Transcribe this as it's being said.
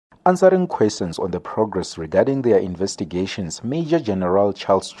Answering questions on the progress regarding their investigations, Major General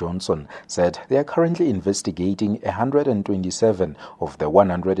Charles Johnson said they are currently investigating 127 of the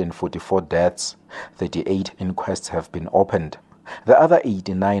 144 deaths. 38 inquests have been opened. The other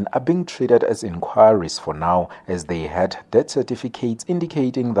 89 are being treated as inquiries for now, as they had death certificates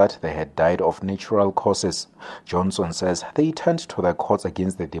indicating that they had died of natural causes. Johnson says they turned to the courts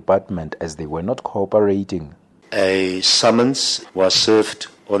against the department as they were not cooperating. A summons was served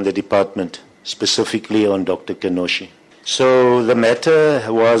on the department, specifically on Dr. Kenoshi. So the matter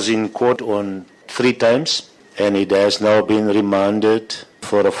was in court on 3 times, and it has now been remanded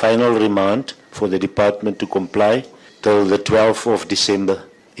for a final remand for the department to comply till the 12th of December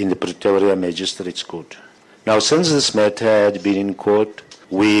in the Pretoria Magistrates Court. Now, since this matter had been in court,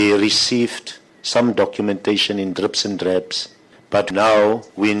 we received some documentation in drips and drabs, but now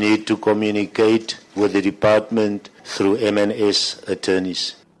we need to communicate with the department through M&S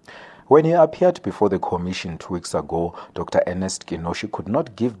attorneys. When he appeared before the commission 2 weeks ago, Dr. Ernest Kenoshi could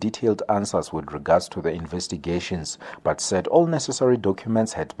not give detailed answers with regards to the investigations, but said all necessary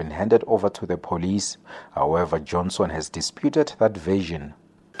documents had been handed over to the police. However, Johnson has disputed that version.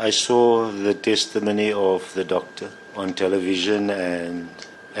 I saw the testimony of the doctor on television, and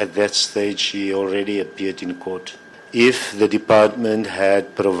at that stage he already appeared in court. If the department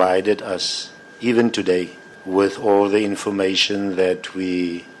had provided us, even today, with all the information that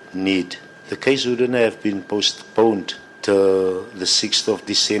we need, the case wouldn't have been postponed till the 6th of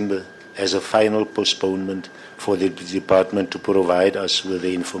December as a final postponement for the department to provide us with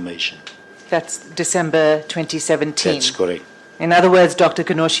the information. That's December 2017? That's correct. In other words, Dr.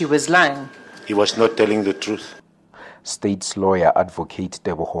 Kenoshi was lying? He was not telling the truth. State's lawyer, Advocate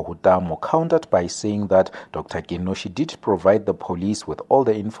Tebogo Hutamo, countered by saying that Dr. Kenoshi did provide the police with all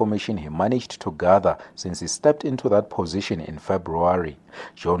the information he managed to gather since he stepped into that position in February.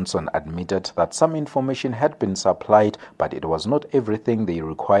 Johnson admitted that some information had been supplied, but it was not everything they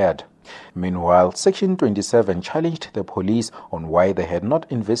required. Meanwhile, Section 27 challenged the police on why they had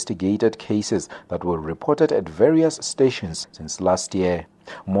not investigated cases that were reported at various stations since last year.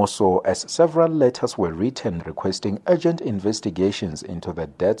 More so, as several letters were written requesting urgent investigations into the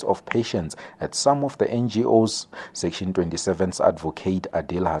deaths of patients at some of the NGOs. Section 27's advocate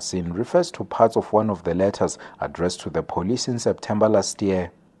Adil Hassin refers to parts of one of the letters addressed to the police in September last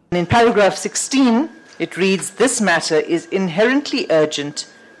year. In paragraph 16, it reads, "This matter is inherently urgent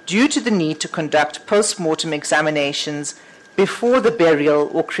due to the need to conduct post-mortem examinations before the burial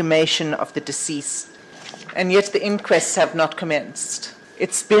or cremation of the deceased." And yet the inquests have not commenced.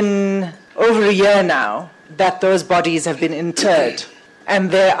 It's been over a year now that those bodies have been interred,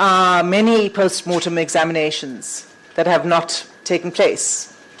 and there are many post-mortem examinations that have not taken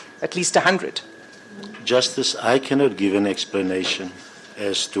place, at least 100. Justice, I cannot give an explanation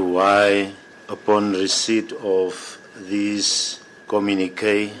as to why, upon receipt of these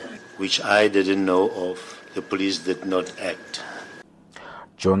communique, which I didn't know of, the police did not act.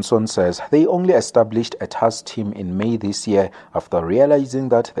 Johnson says they only established a task team in May this year after realizing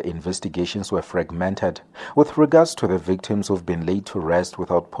that the investigations were fragmented. With regards to the victims who've been laid to rest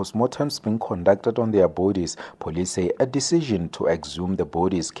without postmortems being conducted on their bodies, police say a decision to exhume the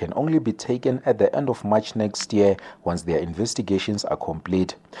bodies can only be taken at the end of March next year once their investigations are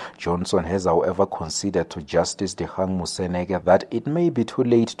complete. Johnson has, however, conceded to Justice Dikgang Moseneke that it may be too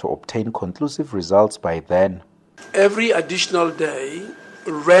late to obtain conclusive results by then. Every additional day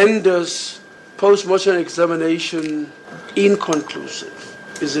renders post-mortem examination inconclusive.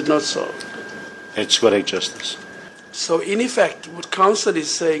 Is it not so? That's correct, Justice. So in effect, what counsel is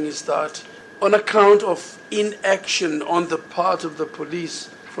saying is that on account of inaction on the part of the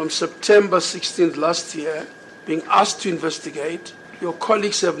police from September 16th last year, being asked to investigate, your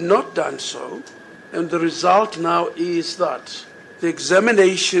colleagues have not done so, and the result now is that the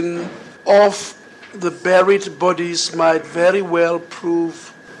examination of the buried bodies might very well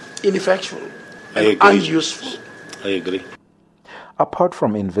prove ineffectual and unuseful. I agree. Apart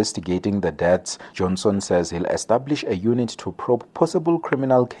from investigating the deaths, Johnson says he'll establish a unit to probe possible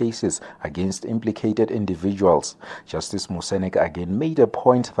criminal cases against implicated individuals. Justice Moseneke again made a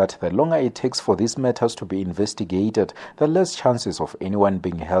point that the longer it takes for these matters to be investigated, the less chances of anyone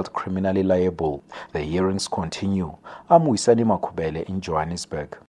being held criminally liable. The hearings continue. I'm Wisani Makubele in Johannesburg.